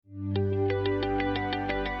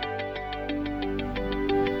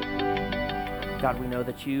God, we know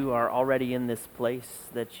that you are already in this place,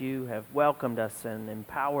 that you have welcomed us and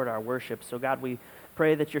empowered our worship. So God, we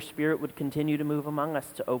pray that your Spirit would continue to move among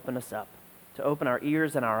us to open us up, to open our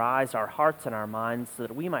ears and our eyes, our hearts and our minds, so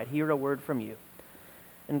that we might hear a word from you.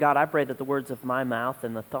 And God, I pray that the words of my mouth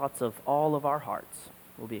and the thoughts of all of our hearts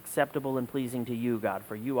will be acceptable and pleasing to you, God,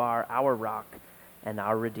 for you are our rock and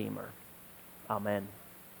our Redeemer. Amen.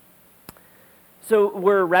 So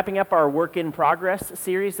we're wrapping up our Work in Progress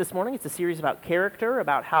series this morning. It's a series about character,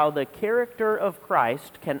 about how the character of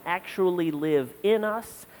Christ can actually live in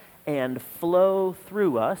us and flow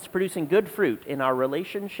through us, producing good fruit in our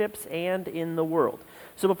relationships and in the world.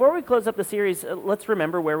 So before we close up the series, let's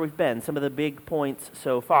remember where we've been, some of the big points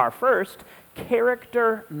so far. First,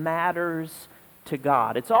 character matters to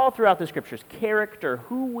God. It's all throughout the Scriptures. Character,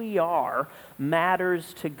 who we are,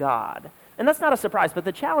 matters to God. And that's not a surprise, but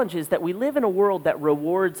the challenge is that we live in a world that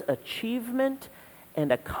rewards achievement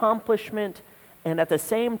and accomplishment and at the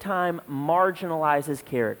same time marginalizes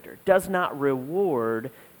character, does not reward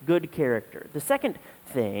good character. The second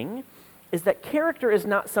thing is that character is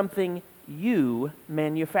not something you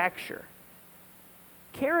manufacture.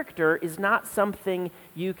 Character is not something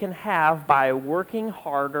you can have by working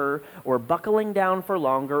harder or buckling down for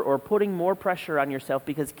longer or putting more pressure on yourself,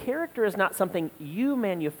 because character is not something you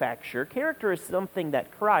manufacture. Character is something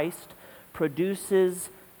that Christ produces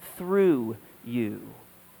through you.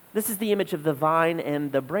 This is the image of the vine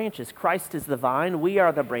and the branches. Christ is the vine. We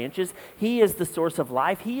are the branches. He is the source of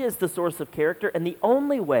life. He is the source of character. And the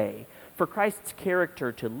only way for Christ's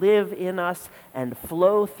character to live in us and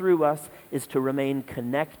flow through us is to remain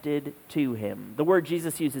connected to him. The word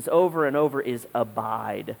Jesus uses over and over is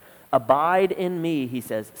abide. Abide in me, he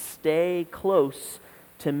says. Stay close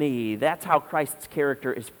to me. That's how Christ's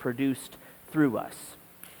character is produced through us.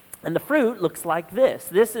 And the fruit looks like this.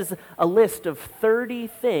 This is a list of 30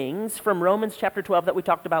 things from Romans chapter 12 that we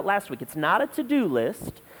talked about last week. It's not a to-do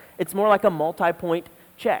list. It's more like a multi-point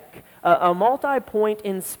check. A multi-point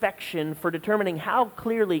inspection for determining how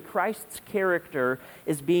clearly Christ's character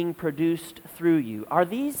is being produced through you. Are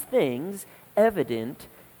these things evident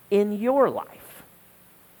in your life?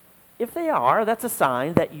 If they are, that's a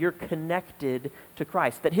sign that you're connected to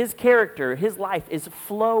Christ, that his character, his life is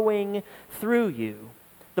flowing through you.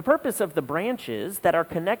 The purpose of the branches that are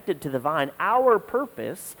connected to the vine, our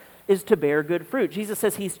purpose is to bear good fruit. Jesus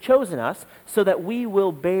says he's chosen us so that we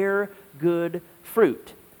will bear good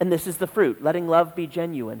fruit. And this is the fruit: letting love be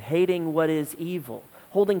genuine, hating what is evil,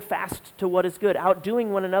 holding fast to what is good,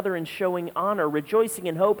 outdoing one another in showing honor, rejoicing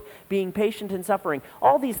in hope, being patient in suffering.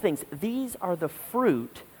 All these things, these are the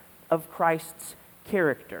fruit of Christ's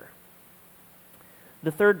character.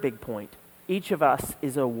 The third big point: each of us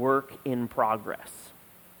is a work in progress.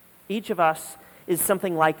 Each of us is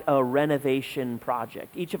something like a renovation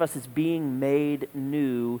project. Each of us is being made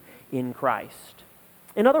new in Christ.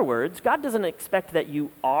 In other words, God doesn't expect that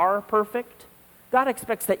you are perfect. God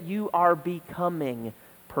expects that you are becoming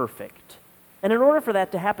perfect. And in order for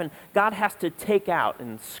that to happen, God has to take out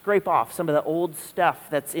and scrape off some of the old stuff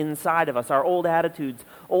that's inside of us, our old attitudes,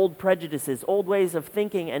 old prejudices, old ways of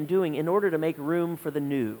thinking and doing, in order to make room for the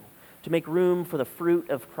new, to make room for the fruit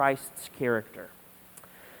of Christ's character.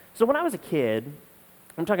 So when I was a kid,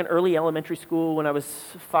 I'm talking early elementary school, when I was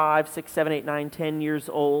 5, 6, 7, 8, 9, 10 years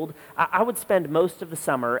old, I would spend most of the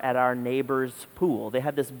summer at our neighbor's pool. They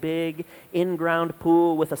had this big in-ground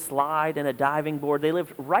pool with a slide and a diving board. They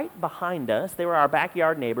lived right behind us. They were our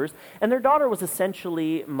backyard neighbors, and their daughter was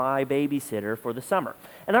essentially my babysitter for the summer.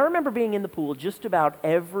 And I remember being in the pool just about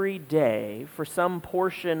every day for some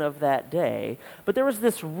portion of that day, but there was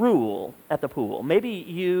this rule at the pool. Maybe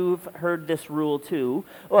you've heard this rule too.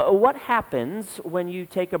 What happens when you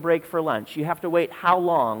take a break for lunch? You have to wait how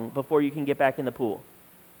long before you can get back in the pool?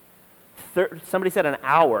 Somebody said an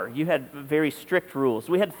hour. You had very strict rules.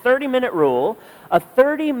 We had a 30-minute rule. A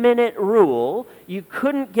 30-minute rule, you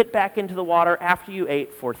couldn't get back into the water after you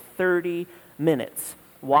ate for 30 minutes.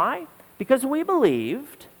 Why? Because we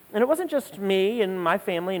believed, and it wasn't just me and my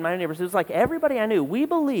family and my neighbors, it was like everybody I knew, we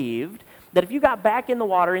believed that if you got back in the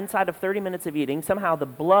water inside of 30 minutes of eating, somehow the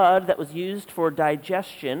blood that was used for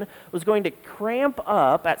digestion was going to cramp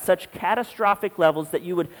up at such catastrophic levels that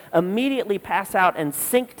you would immediately pass out and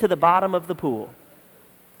sink to the bottom of the pool.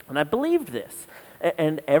 And I believed this.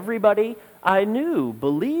 And everybody I knew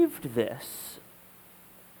believed this.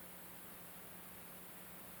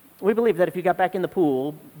 We believe that if you got back in the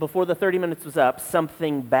pool before the 30 minutes was up,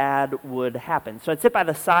 something bad would happen. So I'd sit by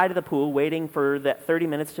the side of the pool waiting for that 30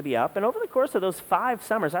 minutes to be up. And over the course of those 5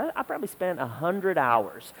 summers, I probably spent 100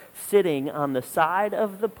 hours sitting on the side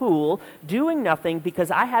of the pool doing nothing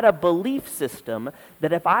because I had a belief system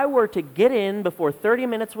that if I were to get in before 30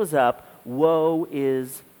 minutes was up, woe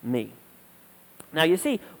is me. Now, you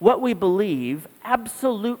see, what we believe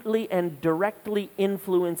absolutely and directly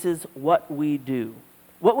influences what we do.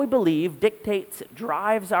 What we believe dictates,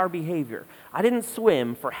 drives our behavior. I didn't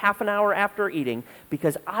swim for half an hour after eating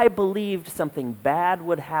because I believed something bad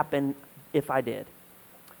would happen if I did.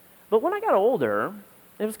 But when I got older,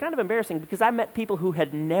 it was kind of embarrassing because I met people who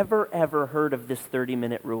had never, ever heard of this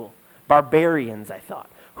 30-minute rule. Barbarians, I thought,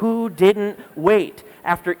 who didn't wait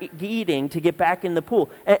after eating to get back in the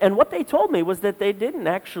pool. And what they told me was that they didn't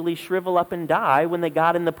actually shrivel up and die when they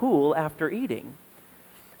got in the pool after eating.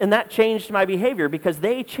 And that changed my behavior because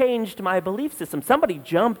they changed my belief system. Somebody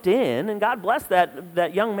jumped in, and God bless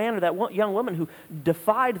that young man or that young woman who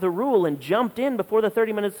defied the rule and jumped in before the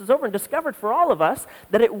 30 minutes was over and discovered for all of us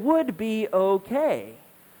that it would be okay.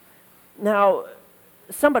 Now,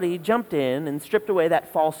 somebody jumped in and stripped away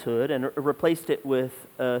that falsehood and replaced it with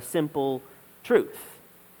a simple truth.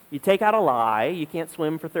 You take out a lie, you can't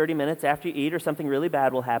swim for 30 minutes after you eat or something really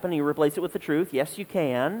bad will happen, and you replace it with the truth. Yes, you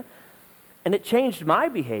can. And it changed my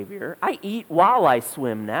behavior. I eat while I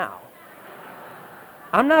swim now.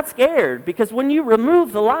 I'm not scared because when you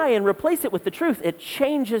remove the lie and replace it with the truth, it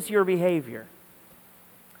changes your behavior.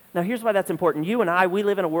 Now, here's why that's important. You and I, we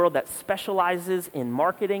live in a world that specializes in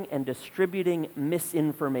marketing and distributing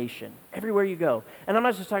misinformation everywhere you go. And I'm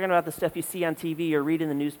not just talking about the stuff you see on TV or read in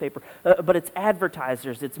the newspaper, but it's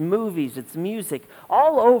advertisers, it's movies, it's music.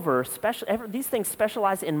 All over, these things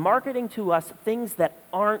specialize in marketing to us things that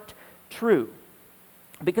aren't true.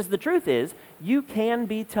 Because the truth is, you can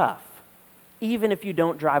be tough, even if you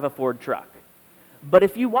don't drive a Ford truck. But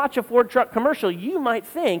if you watch a Ford truck commercial, you might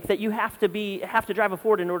think that you have to drive a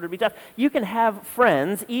Ford in order to be tough. You can have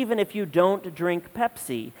friends, even if you don't drink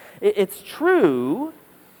Pepsi. It's true,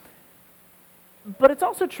 but it's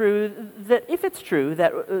also true that if it's true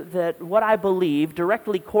that what I believe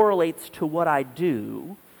directly correlates to what I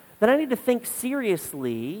do, then I need to think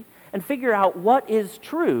seriously and figure out what is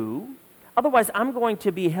true. Otherwise, I'm going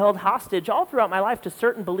to be held hostage all throughout my life to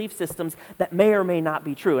certain belief systems that may or may not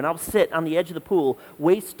be true. And I'll sit on the edge of the pool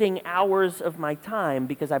wasting hours of my time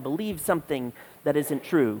because I believe something that isn't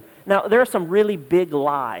true. Now, there are some really big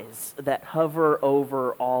lies that hover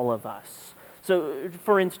over all of us. So,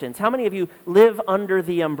 for instance, how many of you live under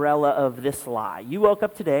the umbrella of this lie? You woke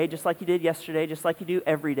up today, just like you did yesterday, just like you do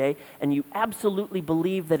every day, and you absolutely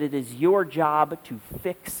believe that it is your job to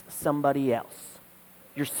fix somebody else.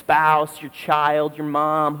 Your spouse, your child, your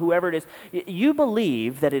mom, whoever it is. You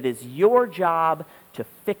believe that it is your job to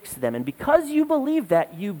fix them. And because you believe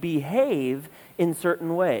that, you behave in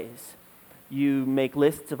certain ways. You make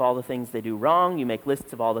lists of all the things they do wrong. You make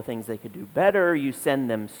lists of all the things they could do better. You send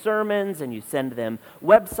them sermons, and you send them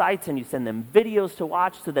websites, and you send them videos to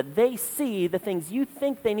watch so that they see the things you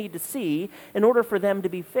think they need to see in order for them to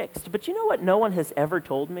be fixed. But you know what no one has ever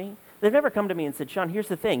told me? They've never come to me and said, Sean, here's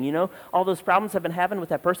the thing. You know, all those problems I've been having with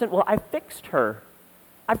that person? Well, I fixed her.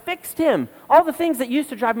 I fixed him. All the things that used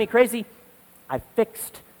to drive me crazy, I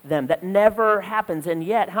fixed them. That never happens. And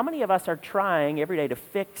yet, how many of us are trying every day to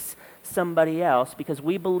fix somebody else because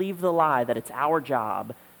we believe the lie that it's our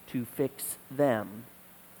job to fix them?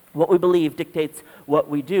 What we believe dictates what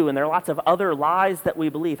we do, and there are lots of other lies that we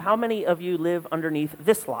believe. How many of you live underneath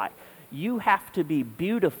this lie? You have to be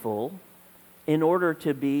beautiful in order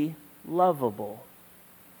to be lovable.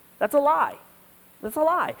 That's a lie. That's a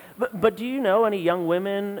lie. But do you know any young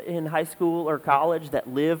women in high school or college that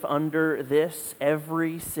live under this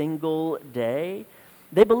every single day?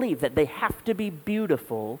 They believe that they have to be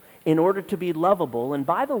beautiful in order to be lovable. And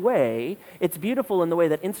by the way, it's beautiful in the way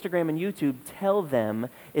that Instagram and YouTube tell them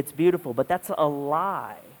it's beautiful, but that's a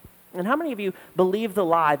lie. And how many of you believe the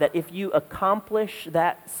lie that if you accomplish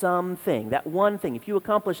that something, that one thing, if you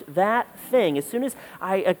accomplish that thing, as soon as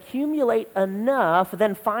I accumulate enough,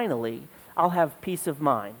 then finally I'll have peace of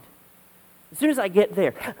mind? As soon as I get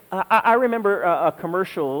there. I remember a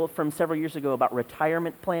commercial from several years ago about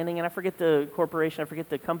retirement planning, and I forget the corporation, I forget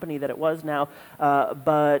the company that it was now,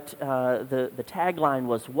 but the tagline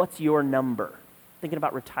was, "What's your number?" Thinking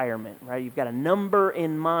about retirement, right? You've got a number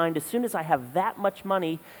in mind. As soon as I have that much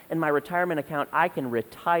money in my retirement account, I can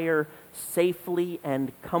retire safely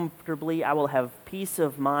and comfortably. I will have peace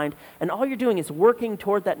of mind. And all you're doing is working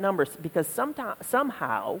toward that number because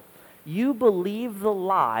somehow you believe the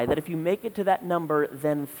lie that if you make it to that number,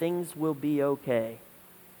 then things will be okay.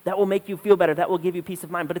 That will make you feel better. That will give you peace of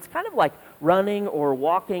mind. But it's kind of like running or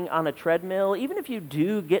walking on a treadmill. Even if you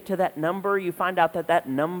do get to that number, you find out that that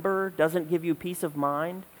number doesn't give you peace of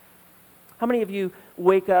mind. How many of you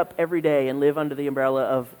wake up every day and live under the umbrella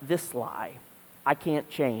of this lie? I can't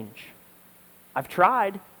change. I've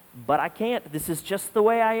tried, but I can't. This is just the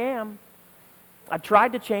way I am. I've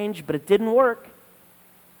tried to change, but it didn't work.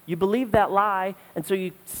 You believe that lie, and so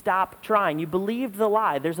you stop trying. You believed the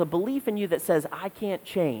lie. There's a belief in you that says, I can't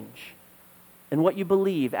change. And what you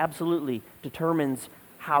believe absolutely determines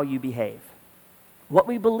how you behave. What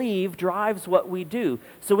we believe drives what we do.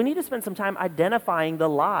 So we need to spend some time identifying the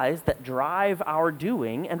lies that drive our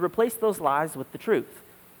doing and replace those lies with the truth.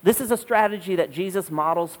 This is a strategy that Jesus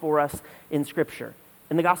models for us in Scripture.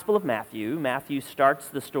 In the Gospel of Matthew, Matthew starts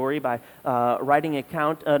the story by writing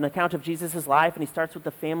an account of Jesus' life, and he starts with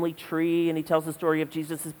the family tree, and he tells the story of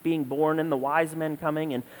Jesus being born and the wise men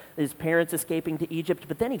coming and his parents escaping to Egypt.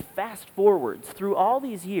 But then he fast forwards through all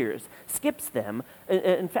these years, skips them,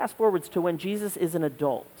 and fast forwards to when Jesus is an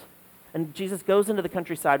adult. And Jesus goes into the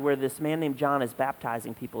countryside where this man named John is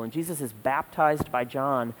baptizing people, and Jesus is baptized by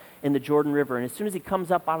John in the Jordan River. And as soon as he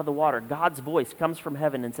comes up out of the water, God's voice comes from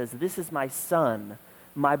heaven and says, "This is my son,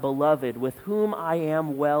 my beloved, with whom I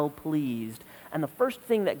am well pleased." And the first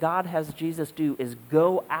thing that God has Jesus do is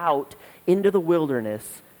go out into the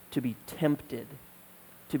wilderness to be tempted,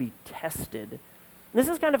 to be tested. This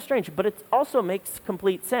is kind of strange, but it also makes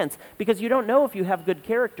complete sense because you don't know if you have good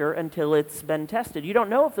character until it's been tested. You don't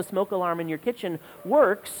know if the smoke alarm in your kitchen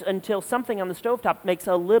works until something on the stovetop makes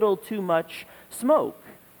a little too much smoke.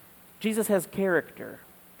 Jesus has character.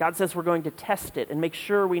 God says we're going to test it and make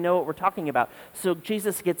sure we know what we're talking about. So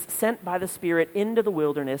Jesus gets sent by the Spirit into the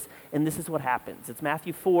wilderness, and this is what happens. It's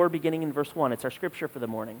Matthew 4, beginning in verse 1. It's our scripture for the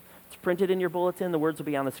morning. It's printed in your bulletin. The words will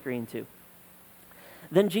be on the screen too.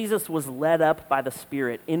 Then Jesus was led up by the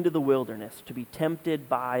Spirit into the wilderness to be tempted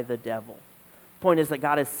by the devil. The point is that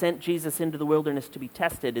God has sent Jesus into the wilderness to be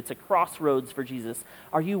tested. It's a crossroads for Jesus.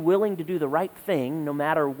 Are you willing to do the right thing no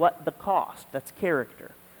matter what the cost? That's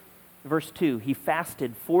character. Verse 2, he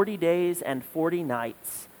fasted 40 days and 40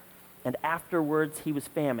 nights, and afterwards he was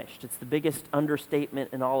famished. It's the biggest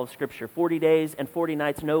understatement in all of Scripture. 40 days and 40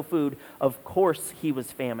 nights, no food. Of course he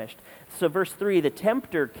was famished. So verse 3, the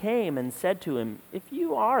tempter came and said to him, "If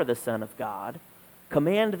you are the Son of God,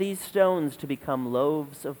 command these stones to become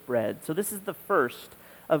loaves of bread." So this is the first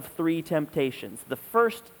of three temptations, the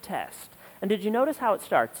first test. And did you notice how it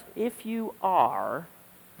starts? If you are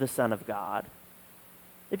the Son of God.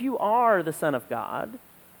 If you are the Son of God,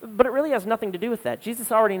 but it really has nothing to do with that.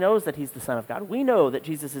 Jesus already knows that he's the Son of God. We know that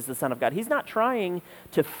Jesus is the Son of God. He's not trying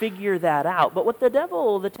to figure that out. But what the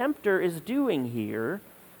devil, the tempter, is doing here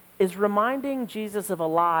is reminding Jesus of a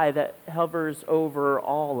lie that hovers over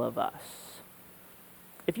all of us.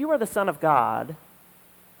 If you are the Son of God,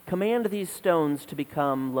 command these stones to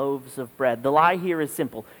become loaves of bread. The lie here is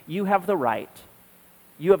simple. You have the right.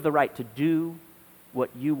 You have the right to do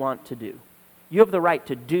what you want to do. You have the right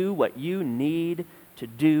to do what you need to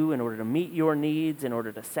do in order to meet your needs, in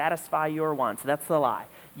order to satisfy your wants. That's the lie.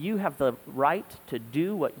 You have the right to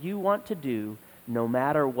do what you want to do no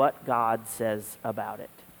matter what God says about it.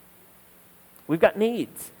 We've got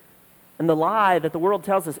needs. And the lie that the world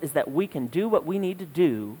tells us is that we can do what we need to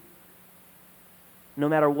do no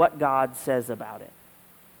matter what God says about it.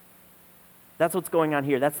 That's what's going on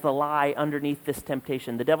here. That's the lie underneath this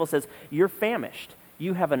temptation. The devil says, you're famished.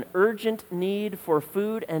 You have an urgent need for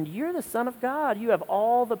food, and you're the Son of God. You have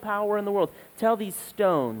all the power in the world. Tell these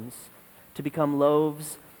stones to become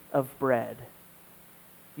loaves of bread.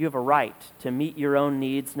 You have a right to meet your own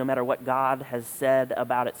needs no matter what God has said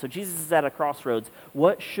about it. So Jesus is at a crossroads.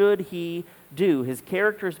 What should he do? His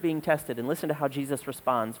character is being tested, and listen to how Jesus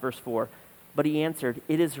responds. Verse 4, but he answered,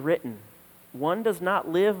 "It is written, one does not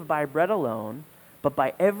live by bread alone, but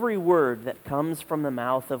by every word that comes from the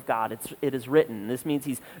mouth of God." It is written. This means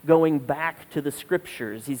he's going back to the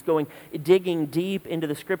Scriptures. He's digging deep into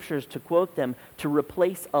the Scriptures to quote them, to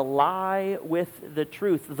replace a lie with the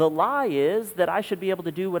truth. The lie is that I should be able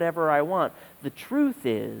to do whatever I want. The truth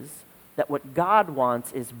is that what God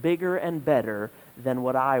wants is bigger and better than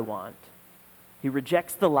what I want. He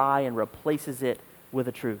rejects the lie and replaces it with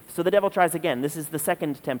a truth. So the devil tries again. This is the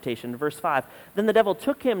second temptation. Verse 5, then the devil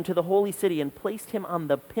took him to the holy city and placed him on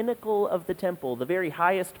the pinnacle of the temple, the very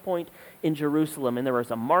highest point in Jerusalem. And there was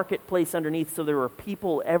a marketplace underneath, so there were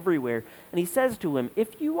people everywhere. And he says to him,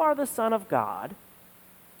 if you are the Son of God,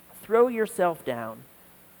 throw yourself down,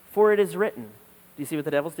 for it is written. Do you see what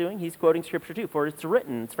the devil's doing? He's quoting Scripture too. For it's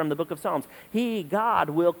written, it's from the book of Psalms, he,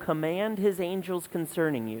 God, will command his angels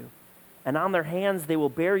concerning you, and on their hands they will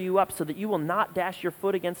bear you up so that you will not dash your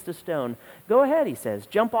foot against a stone. Go ahead, he says,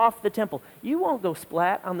 jump off the temple. You won't go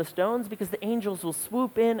splat on the stones because the angels will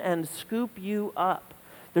swoop in and scoop you up.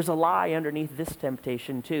 There's a lie underneath this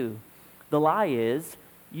temptation too. The lie is,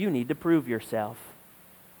 you need to prove yourself.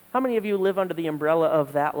 How many of you live under the umbrella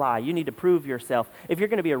of that lie? You need to prove yourself. If you're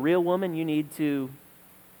going to be a real woman, you need to,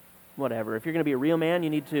 whatever. If you're going to be a real man, you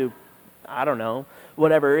need to, I don't know,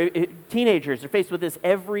 whatever. Teenagers are faced with this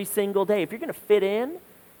every single day. If you're going to fit in,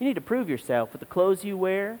 you need to prove yourself with the clothes you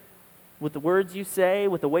wear, with the words you say,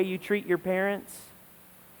 with the way you treat your parents.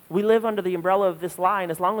 We live under the umbrella of this lie,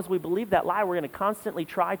 and as long as we believe that lie, we're going to constantly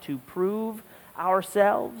try to prove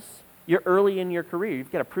ourselves. You're early in your career.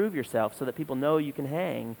 You've got to prove yourself so that people know you can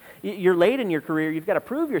hang. You're late in your career. You've got to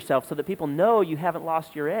prove yourself so that people know you haven't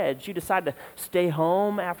lost your edge. You decide to stay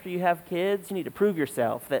home after you have kids. You need to prove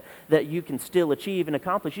yourself that you can still achieve and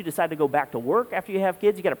accomplish. You decide to go back to work after you have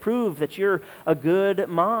kids. You've got to prove that you're a good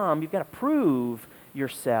mom. You've got to prove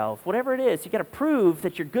yourself. Whatever it is, you've got to prove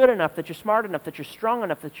that you're good enough, that you're smart enough, that you're strong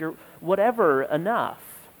enough, that you're whatever enough.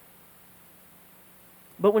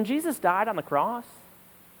 But when Jesus died on the cross,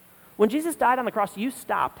 you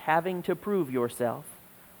stopped having to prove yourself.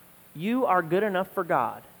 You are good enough for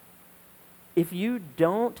God. If you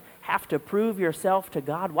don't have to prove yourself to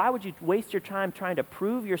God, why would you waste your time trying to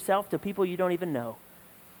prove yourself to people you don't even know?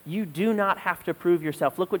 You do not have to prove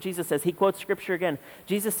yourself. Look what Jesus says. He quotes Scripture again.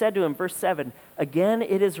 Jesus said to him, verse 7, "Again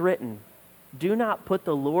it is written, do not put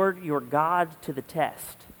the Lord your God to the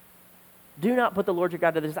test." Do not put the Lord your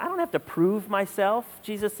God to the test. I don't have to prove myself,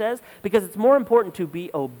 Jesus says, because it's more important to be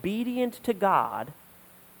obedient to God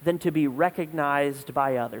than to be recognized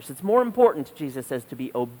by others. It's more important, Jesus says, to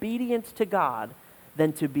be obedient to God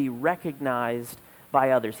than to be recognized by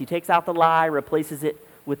others. He takes out the lie, replaces it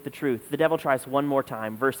with the truth. The devil tries one more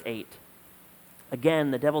time, verse 8.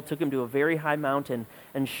 Again, the devil took him to a very high mountain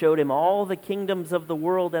and showed him all the kingdoms of the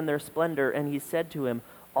world and their splendor, and he said to him,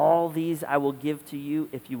 "All these I will give to you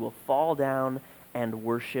if you will fall down and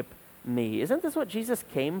worship me." Isn't this what Jesus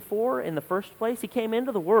came for in the first place? He came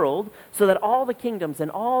into the world so that all the kingdoms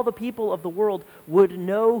and all the people of the world would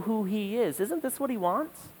know who he is. Isn't this what he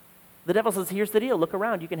wants? The devil says, here's the deal. Look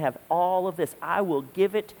around. You can have all of this. I will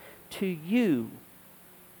give it to you.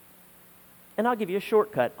 And I'll give you a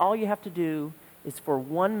shortcut. All you have to do is for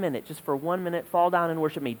 1 minute, just for 1 minute, fall down and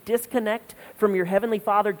worship me. Disconnect from your heavenly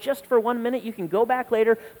Father just for 1 minute. You can go back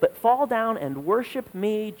later, but fall down and worship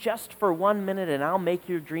me just for 1 minute, and I'll make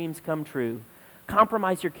your dreams come true.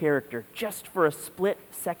 Compromise your character just for a split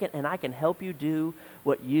second, and I can help you do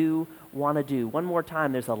what you want to do. One more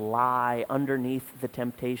time, there's a lie underneath the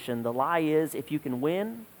temptation. The lie is, if you can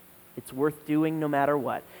win, it's worth doing no matter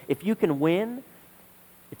what. If you can win,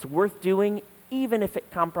 it's worth doing even if it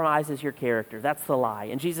compromises your character. That's the lie.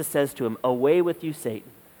 And Jesus says to him, "Away with you, Satan.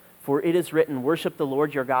 For it is written, worship the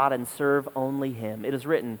Lord your God and serve only him." It is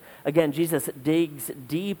written. Again, Jesus digs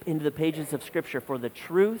deep into the pages of Scripture for the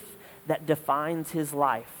truth that defines his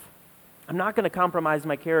life. I'm not going to compromise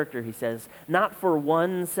my character, he says, not for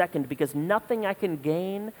 1 second, because nothing I can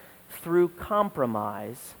gain through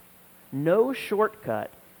compromise, no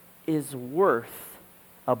shortcut is worth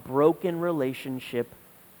a broken relationship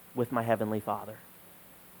with my Heavenly Father.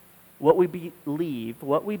 What we believe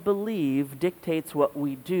dictates what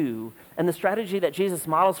we do. And the strategy that Jesus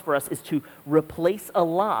models for us is to replace a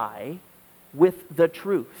lie with the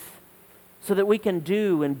truth so that we can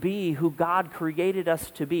do and be who God created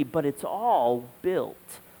us to be. But it's all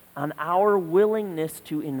built on our willingness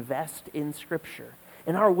to invest in Scripture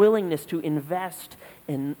and our willingness to invest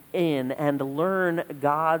in and learn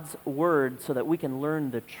God's Word so that we can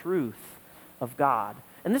learn the truth of God.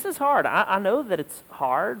 And this is hard. I know that it's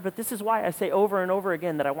hard, but this is why I say over and over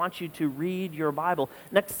again that I want you to read your Bible.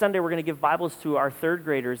 Next Sunday, we're going to give Bibles to our third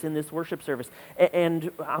graders in this worship service.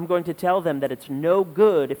 And I'm going to tell them that it's no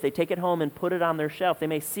good if they take it home and put it on their shelf. They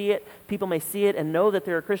may see it, people may see it and know that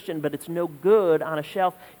they're a Christian, but it's no good on a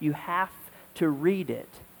shelf. You have to read it.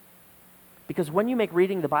 Because when you make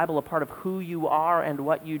reading the Bible a part of who you are and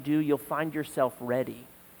what you do, you'll find yourself ready.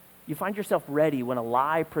 You find yourself ready when a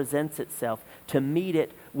lie presents itself to meet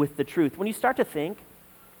it with the truth. When you start to think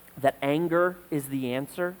that anger is the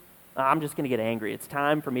answer, I'm just going to get angry. It's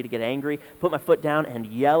time for me to get angry, put my foot down and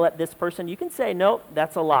yell at this person. You can say, nope,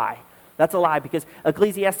 that's a lie. That's a lie, because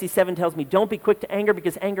Ecclesiastes 7 tells me, don't be quick to anger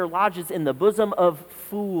because anger lodges in the bosom of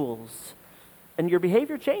fools. And your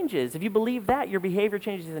behavior changes. If you believe that, your behavior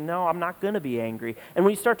changes. You say, no, I'm not going to be angry. And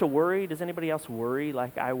when you start to worry, does anybody else worry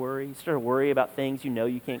like I worry? You start to worry about things you know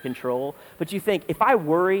you can't control. But you think, if I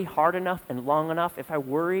worry hard enough and long enough, if I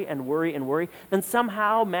worry and worry and worry, then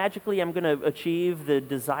somehow, magically, I'm going to achieve the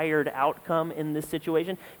desired outcome in this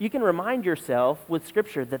situation. You can remind yourself with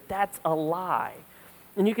Scripture that that's a lie.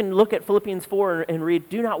 And you can look at Philippians 4 and read,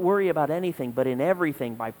 do not worry about anything, but in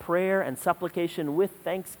everything, by prayer and supplication with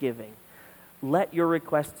thanksgiving, let your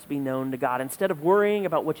requests be known to God. Instead of worrying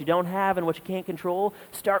about what you don't have and what you can't control,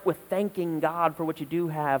 start with thanking God for what you do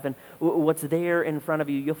have and what's there in front of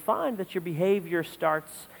you. You'll find that your behavior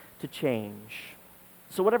starts to change.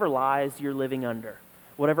 So whatever lies you're living under,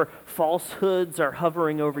 whatever falsehoods are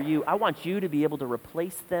hovering over you, I want you to be able to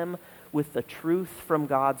replace them with the truth from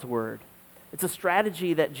God's Word. It's a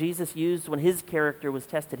strategy that Jesus used when his character was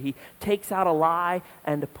tested. He takes out a lie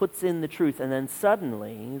and puts in the truth, and then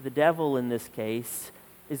suddenly, the devil in this case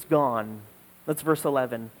is gone. That's verse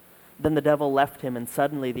 11. Then the devil left him, and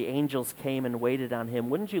suddenly the angels came and waited on him.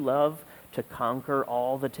 Wouldn't you love to conquer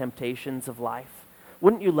all the temptations of life?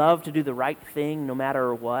 Wouldn't you love to do the right thing no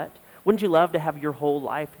matter what? Wouldn't you love to have your whole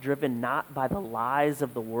life driven not by the lies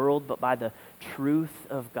of the world, but by the truth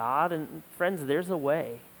of God? And friends, there's a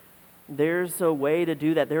way. There's a way to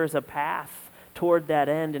do that. There is a path toward that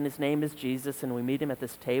end, and his name is Jesus, and we meet him at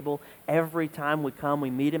this table. Every time we come, we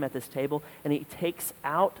meet him at this table, and he takes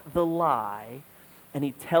out the lie, and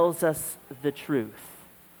he tells us the truth.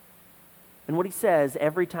 And what he says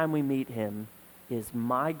every time we meet him is,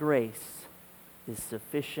 my grace is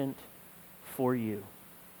sufficient for you.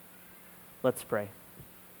 Let's pray.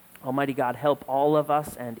 Almighty God, help all of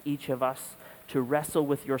us and each of us to wrestle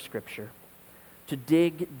with your Scripture, to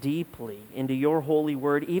dig deeply into your holy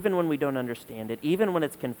word, even when we don't understand it, even when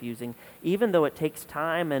it's confusing, even though it takes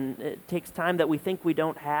time, and it takes time that we think we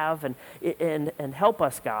don't have. And help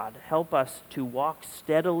us, God, help us to walk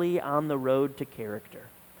steadily on the road to character,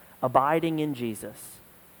 abiding in Jesus,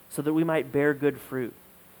 so that we might bear good fruit,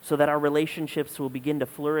 so that our relationships will begin to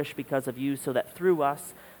flourish because of you, so that through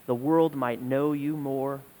us the world might know you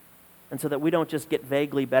more, and so that we don't just get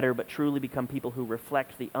vaguely better, but truly become people who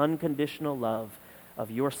reflect the unconditional love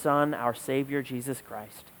of your Son, our Savior, Jesus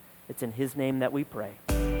Christ. It's in his name that we pray.